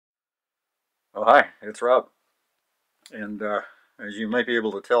Oh, hi, it's Rob. And as you might be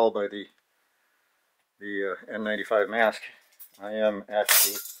able to tell by the N95 mask, I am at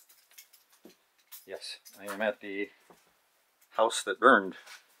the, yes, I am at the house that burned.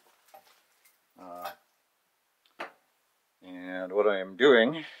 And what I am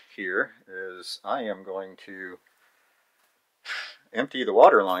doing here is I am going to empty the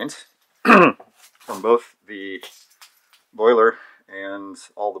water lines from both the boiler and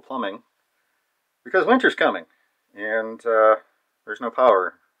all the plumbing, because winter's coming and there's no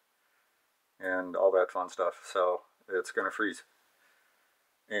power and all that fun stuff, so it's going to freeze.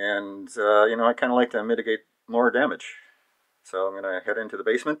 And you know, I kind of like to mitigate more damage, so I'm going to head into the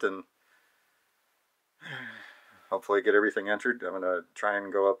basement and hopefully get everything entered. I'm going to try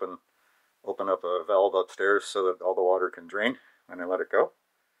and go up and open up a valve upstairs so that all the water can drain when I let it go,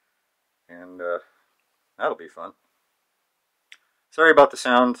 and that'll be fun. Sorry about the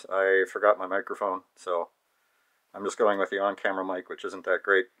sound, I forgot my microphone, so I'm just going with the on-camera mic, which isn't that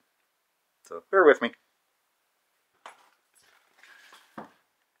great, so bear with me.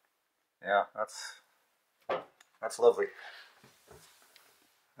 Yeah, that's lovely.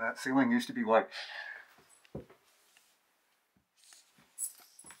 That ceiling used to be white.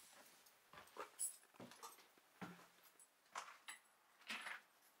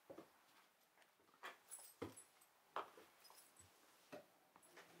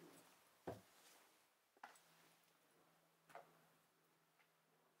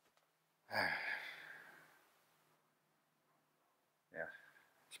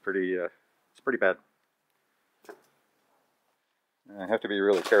 Yeah, it's pretty bad. I have to be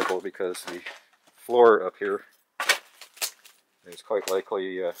really careful because the floor up here is quite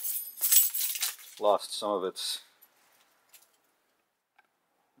likely lost some of its,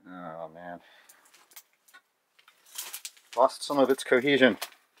 oh man, lost some of its cohesion.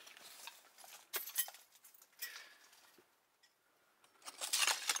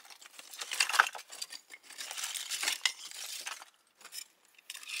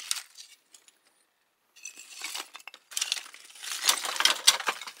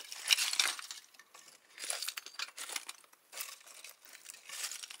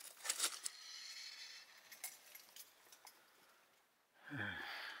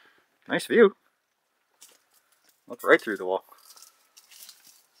 Nice view. Look right through the wall.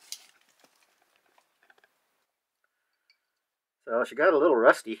 So she got a little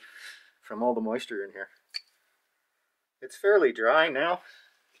rusty from all the moisture in here. It's fairly dry now,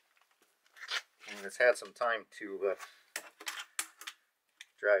 and it's had some time to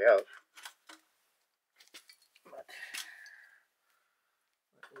dry out. But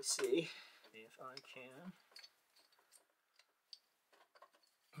let me see if I can.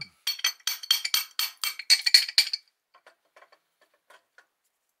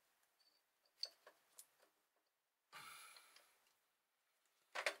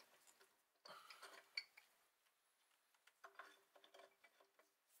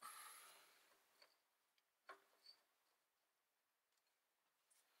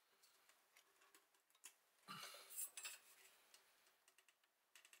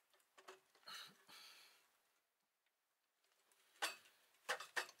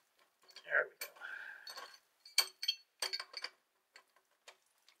 There we go.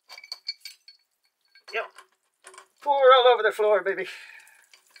 Yep. Pour all over the floor, baby.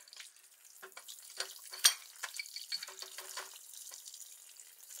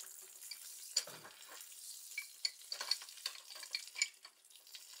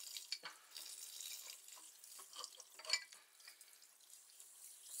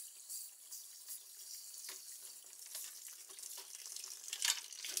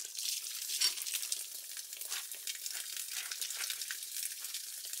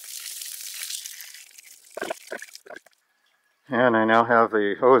 And I now have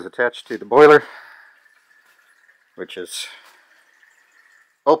the hose attached to the boiler, which is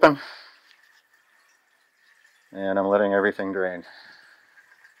open, and I'm letting everything drain.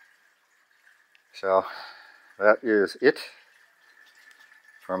 So that is it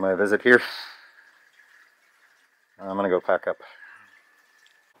for my visit here. I'm gonna go pack up.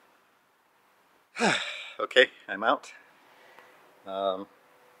 Okay, I'm out.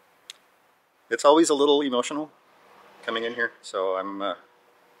 It's always a little emotional coming in here, so I'm a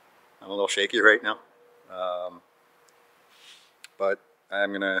little shaky right now. But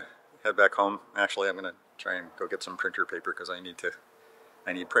I'm gonna head back home. Actually, I'm gonna try and go get some printer paper because I need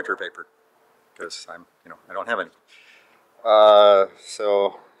printer paper because I don't have any.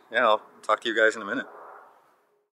 So yeah, I'll talk to you guys in a minute.